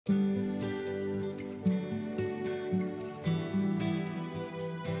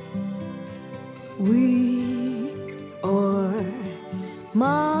We are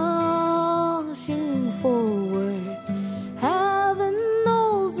marching forward. Heaven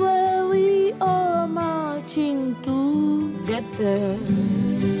knows where we are marching to get there.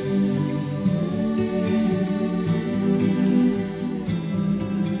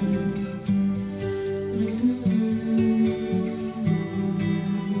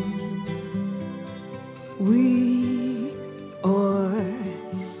 We are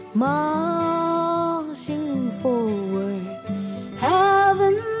marching forward.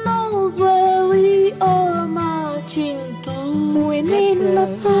 Heaven knows where we are marching to. We need no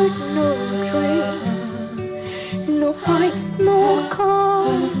food, no drinks, no bikes, no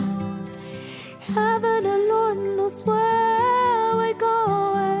cars. Heaven alone knows where we're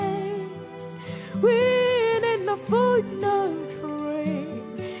going. We need no food, no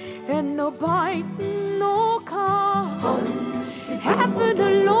drink, and no bike, no cars. Heaven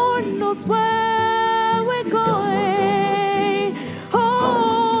alone knows where we're going.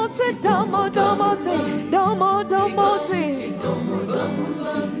 Oh, te damo, damo, te, damo, damo, te, damo, damo,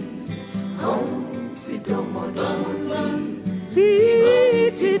 te, home, te, damo, damo, te, te,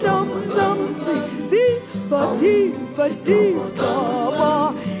 damo, damo, te, badi, badi,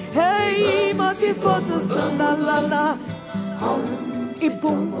 dama. Hey, ma ti foto sana lana.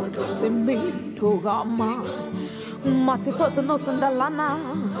 Ibu, te mi to gama. Mati foto no sandalana.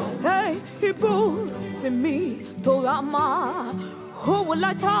 Hey, ibu, to me, Torama. Who will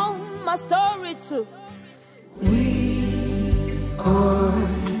I tell my story to? We are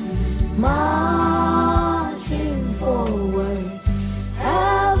marching forward.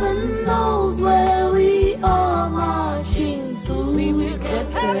 Heaven knows where we are marching to. We will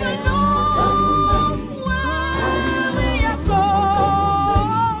get there. Heaven knows where we are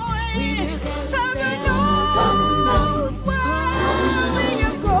going. We will get there. Heaven knows where we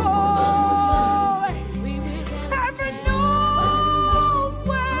are going. We will get there. Heaven knows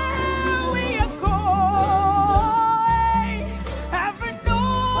where we are going. Heaven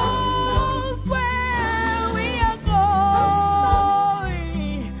knows where we are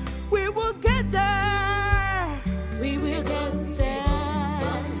going. We will get there. We will get there.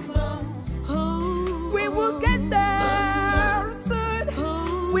 We will get there soon.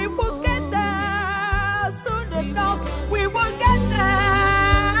 We will get there soon enough. We will get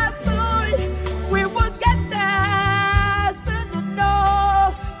there soon. We will get there soon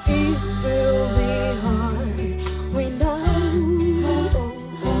enough. It will be hard. We know.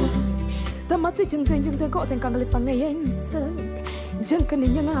 Tamati jeng teng kok teng kang lifang yense. Jeng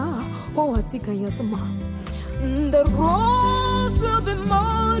keninya oh atika ya sama. The roads will be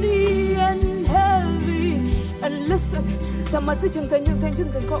muddy and heavy. And listen, tamati jeng teng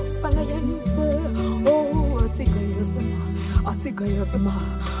kok fang yense. Oh atika ya sama. Atika ya sama.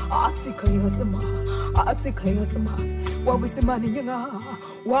 Atika ya sama. Atika ya sama. Wa wisimani nyanga.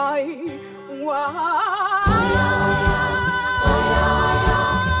 Why?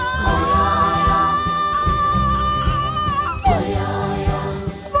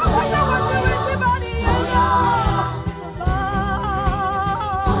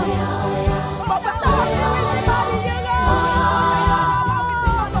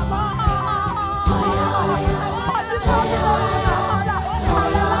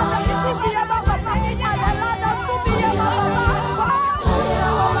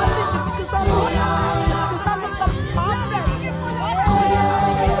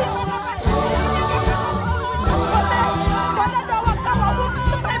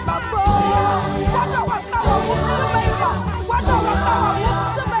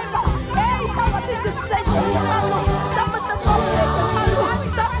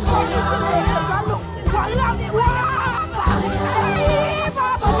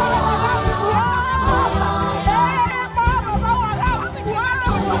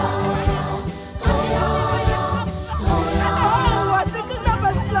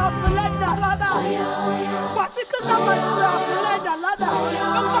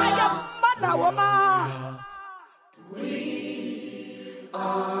 We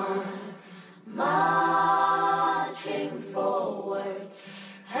are marching forward.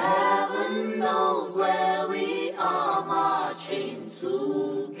 Heaven knows where we